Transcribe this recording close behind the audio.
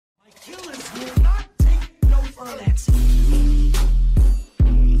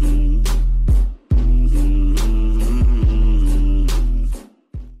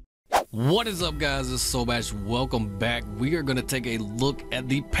What is up, guys? This is Solbash. Welcome back. We are going to take a look at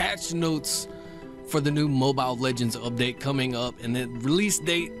the patch notes for the new Mobile Legends update coming up, and the release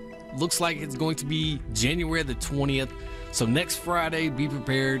date looks like it's going to be January the 20th. So next Friday, be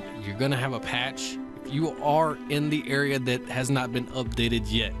prepared. You're going to have a patch if you are in the area that has not been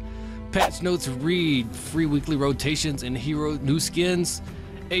updated yet. Patch notes read: free weekly rotations and hero new skins.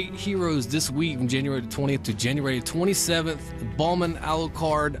 8 heroes this week from January the 20th to January 27th. Balmond,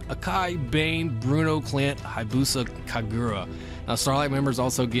 Alucard, Akai, Bane, Bruno, Clint, Hayabusa, Kagura. Now Starlight members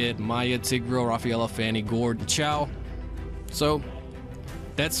also get Miya, Tigreal, Rafaela, Fanny, Gord, and Chou. So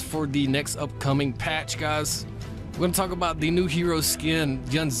that's for the next upcoming patch, guys. We're going to talk about the new hero skin,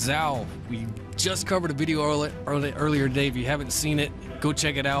 Zhao. We just covered a video earlier today. If you haven't seen it, go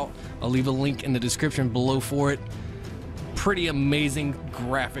check it out. I'll leave a link in the description below for it. Pretty amazing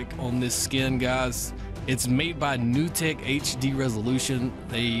graphic on this skin, guys. It's made by New Tech HD resolution.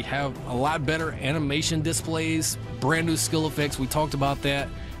 They have a lot better animation displays, brand new skill effects. We talked about that.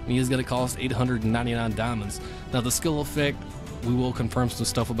 And he is going to cost 899 diamonds. Now the skill effect, we will confirm some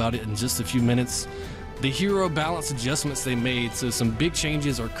stuff about it in just a few minutes. The hero balance adjustments they made, so some big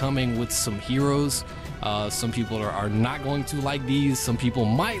changes are coming with some heroes. Some people are not going to like these. Some people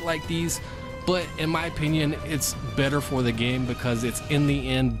might like these. But in my opinion, it's better for the game because it's in the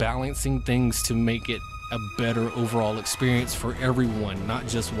end balancing things to make it a better overall experience for everyone, not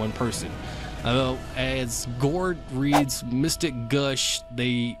just one person. As Gord reads Mystic Gush,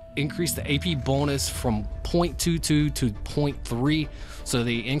 they increased the AP bonus from 0.22 to 0.3, so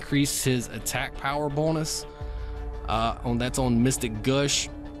they increased his attack power bonus. That's on Mystic Gush.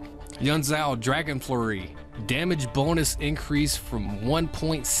 Zhao Dragon Flurry, damage bonus increase from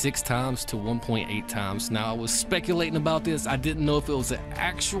 1.6 times to 1.8 times. Now I was speculating about this. I didn't know if it was an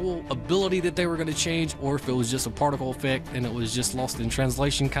actual ability that they were going to change or if it was just a particle effect and it was just lost in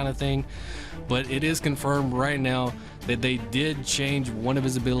translation kind of thing. But it is confirmed right now that they did change one of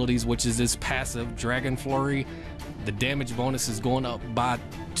his abilities, which is his passive Dragon Flurry. The damage bonus is going up by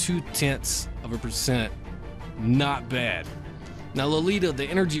 0.2%. Not bad. Now Lolita, the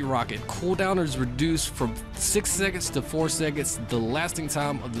energy rocket, cooldown is reduced from 6 seconds to 4 seconds. The lasting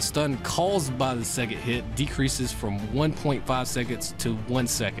time of the stun caused by the second hit decreases from 1.5 seconds to 1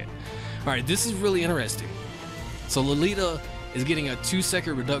 second. Alright, this is really interesting. So Lolita is getting a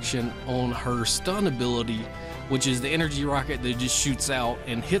 2-second reduction on her stun ability, which is the energy rocket that just shoots out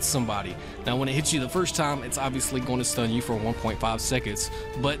and hits somebody. Now when it hits you the first time, it's obviously going to stun you for 1.5 seconds,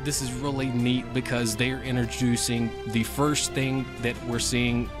 but this is really neat because they're introducing the first thing that we're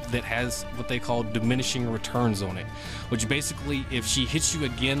seeing that has what they call diminishing returns on it, which basically if she hits you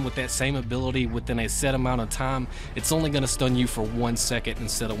again with that same ability within a set amount of time, it's only going to stun you for 1 second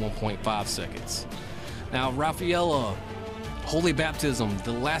instead of 1.5 seconds. Now Rafaela, Holy Baptism,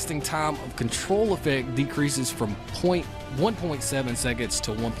 the lasting time of control effect decreases from 1.7 seconds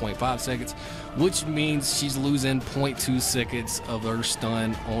to 1.5 seconds, which means she's losing 0.2 seconds of her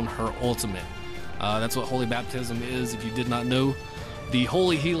stun on her ultimate. That's what Holy Baptism is, if you did not know. The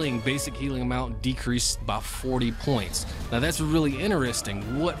Holy Healing, basic healing amount decreased by 40 points. Now that's really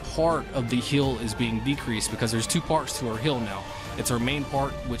interesting. What part of the heal is being decreased? Because there's 2 parts to her heal now. It's her main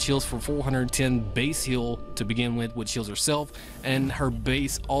part, which heals for 410 base heal to begin with, which heals herself, and her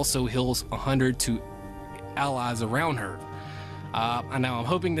base also heals 100 to allies around her. Now I'm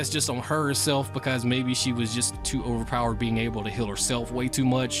hoping that's just on her herself because maybe she was just too overpowered being able to heal herself way too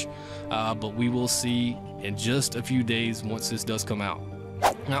much, but we will see in just a few days once this does come out.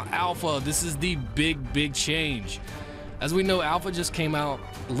 Now Alpha, this is the big change. As we know, Alpha just came out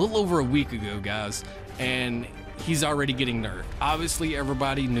a little over a week ago, guys, and he's already getting nerfed. Obviously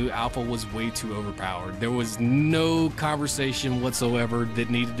everybody knew Alpha was way too overpowered. There was no conversation whatsoever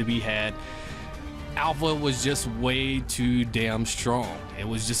that needed to be had. Alpha was just way too damn strong. It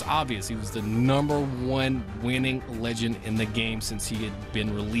was just obvious. He was the #1 winning legend in the game since he had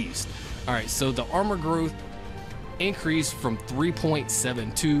been released. Alright, so the armor growth increased from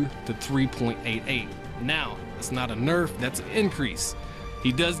 3.72 to 3.88. Now, it's not a nerf, that's an increase.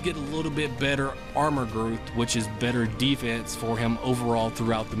 He does get a little bit better armor growth, which is better defense for him overall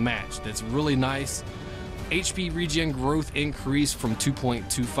throughout the match. That's really nice. HP regen growth increased from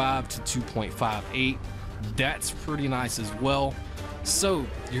 2.25 to 2.58. That's pretty nice as well. So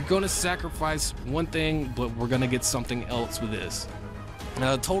you're going to sacrifice one thing, but we're going to get something else with this.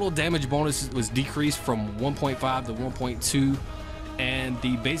 Total damage bonus was decreased from 1.5 to 1.2, and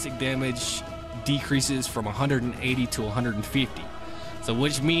the basic damage decreases from 180 to 150. So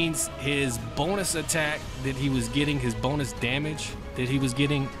which means his bonus attack that he was getting, his bonus damage that he was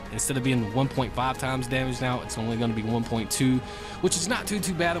getting, instead of being 1.5 times damage now, it's only going to be 1.2, which is not too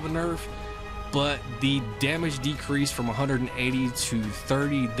bad of a nerf. but the damage decrease from 180 to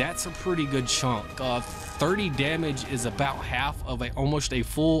 30, that's a pretty good chunk. 30 damage is about half of almost a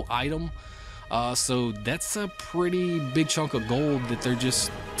full item. So that's a pretty big chunk of gold that they're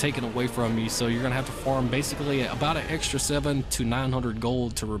just taking away from you. So you're gonna have to farm basically about an extra 700 to 900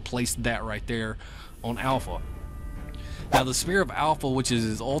 gold to replace that right there on Alpha. Now the Spear of Alpha, which is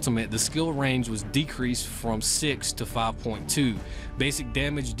his ultimate, the skill range was decreased from 6 to 5.2. Basic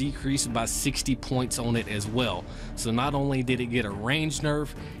damage decreased by 60 points on it as well. So not only did it get a range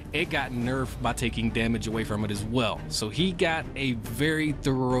nerf, it got nerfed by taking damage away from it as well. So he got a very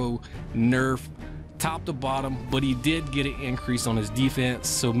thorough nerf top to bottom, but he did get an increase on his defense,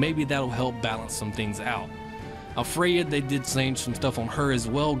 so maybe that'll help balance some things out. Freya, they did change some stuff on her as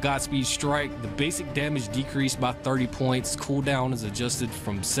well. Godspeed Strike, the basic damage decreased by 30 points. Cooldown is adjusted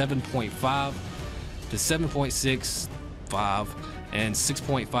from 7.5 to 7.65 and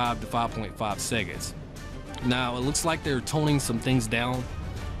 6.5 to 5.5 seconds. Now it looks like they're toning some things down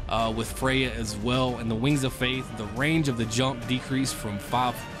with Freya as well. And the Wings of Faith, the range of the jump decreased from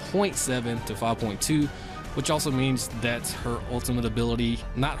 5.7 to 5.2, which also means that's her ultimate ability,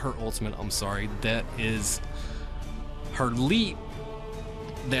 not her ultimate, I'm sorry, that is her leap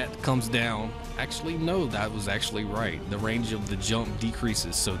that comes down. Actually, no, that was actually right. The range of the jump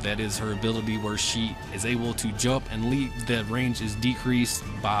decreases, so that is her ability where she is able to jump and leap. That range is decreased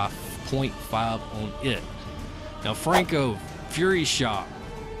by 0.5 on it. Now Franco, Fury Shock,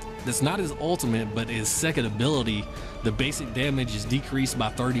 that's not his ultimate, but his second ability. The basic damage is decreased by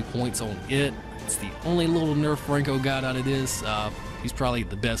 30 points on it. It's the only little nerf Franco got out of this. He's probably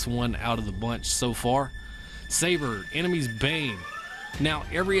the best one out of the bunch so far. Saber, enemy's Bane. Now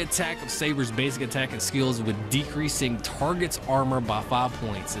every attack of Saber's basic attack and skills with decreasing target's armor by 5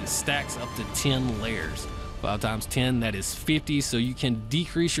 points. It stacks up to 10 layers. 5 times 10, that is 50, so you can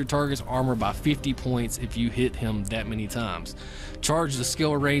decrease your target's armor by 50 points if you hit him that many times. Charge, the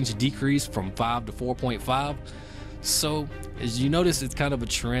skill range decreased from 5 to 4.5. So as you notice, it's kind of a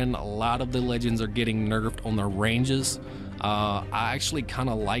trend. A lot of the legends are getting nerfed on their ranges. I actually kind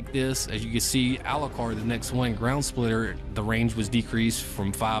of like this. As you can see, Alucard, the next one, Ground Splitter, the range was decreased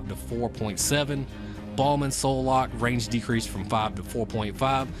from 5 to 4.7. Balmond, Soul Lock, range decreased from 5 to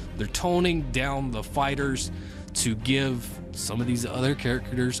 4.5. They're toning down the fighters to give some of these other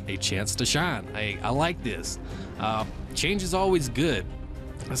characters a chance to shine. I like this. Change is always good.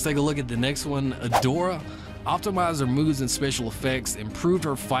 Let's take a look at the next one. Adora optimized her moves and special effects, improved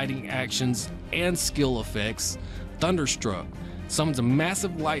her fighting actions and skill effects. Thunderstruck summons a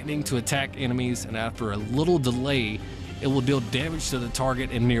massive lightning to attack enemies, and after a little delay, it will deal damage to the target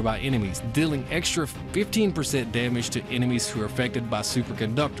and nearby enemies, dealing extra 15% damage to enemies who are affected by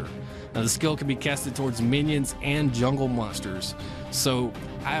Superconductor. Now the skill can be casted towards minions and jungle monsters. So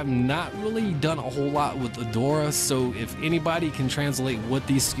I have not really done a whole lot with Adora, so if anybody can translate what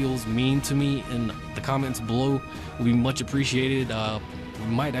these skills mean to me in the comments below, would be much appreciated. I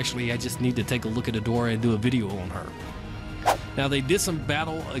just need to take a look at Adora and do a video on her. Now they did some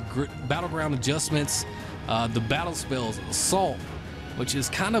battleground adjustments. The battle spells, Assault, which is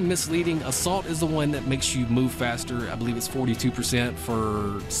kind of misleading. Assault is the one that makes you move faster. I believe it's 42%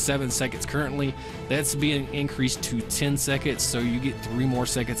 for 7 seconds currently. That's being increased to 10 seconds, so you get 3 more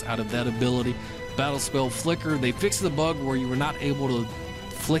seconds out of that ability. Battle spell Flicker, they fixed the bug where you were not able to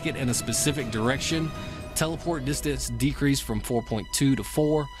flick it in a specific direction. Teleport distance decreased from 4.2 to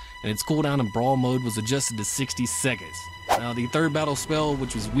 4, and its cooldown in brawl mode was adjusted to 60 seconds. Now the third battle spell,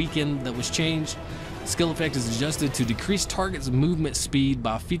 which was weakened, that was changed. Skill effect is adjusted to decrease target's movement speed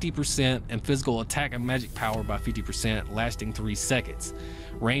by 50% and physical attack and magic power by 50%, lasting 3 seconds.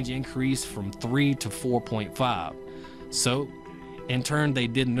 Range increased from 3 to 4.5. So in turn, they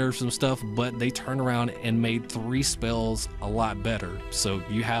did nerf some stuff, but they turned around and made 3 spells a lot better. So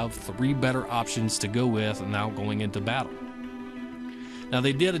you have 3 better options to go with now going into battle. Now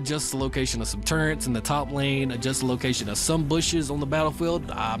they did adjust the location of some turrets in the top lane, adjust the location of some bushes on the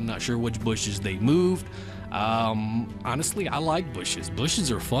battlefield. I'm not sure which bushes they moved. Honestly, I like bushes. Bushes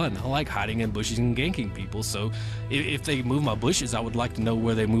are fun. I like hiding in bushes and ganking people. So if they move my bushes, I would like to know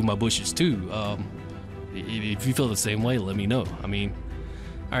where they move my bushes to. If you feel the same way, let me know.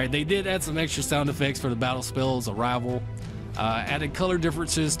 Alright, they did add some extra sound effects for the battle spells, Arrival. Added color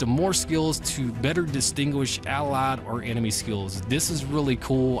differences to more skills to better distinguish allied or enemy skills. This is really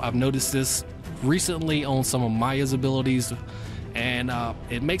cool. I've noticed this recently on some of Miya's abilities, and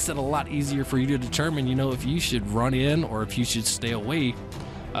it makes it a lot easier for you to determine, if you should run in or if you should stay away.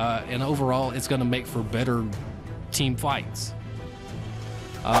 And overall, it's going to make for better team fights.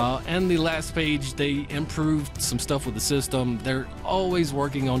 And the last page, they improved some stuff with the system. They're always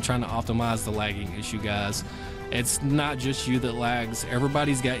working on trying to optimize the lagging issue, guys. It's not just you that lags.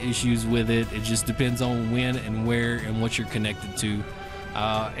 Everybody's got issues with it. It just depends on when and where and what you're connected to.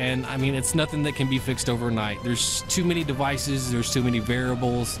 And I mean, it's nothing that can be fixed overnight. There's too many devices. There's too many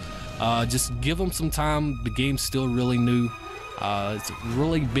variables. Just give them some time. The game's still really new. It's a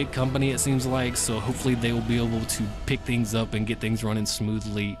really big company, it seems like, so hopefully they will be able to pick things up and get things running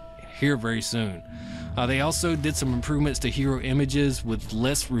smoothly here very soon. They also did some improvements to hero images with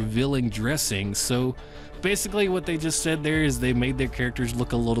less revealing dressing. So basically what they just said there is they made their characters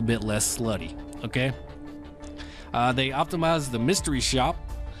look a little bit less slutty, okay? They optimized the mystery shop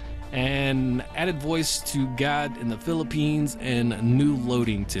and added voice to God in the Philippines and new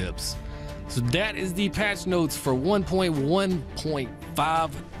loading tips. So that is the patch notes for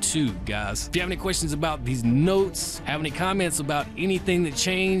 1.1.52, guys. If you have any questions about these notes, have any comments about anything that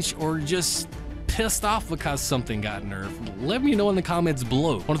changed, or just pissed off because something got nerfed, let me know in the comments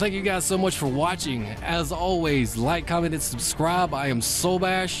below. I want to thank you guys so much for watching. As always, like, comment, and subscribe. I am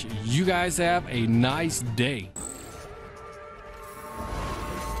Solbash. You guys have a nice day.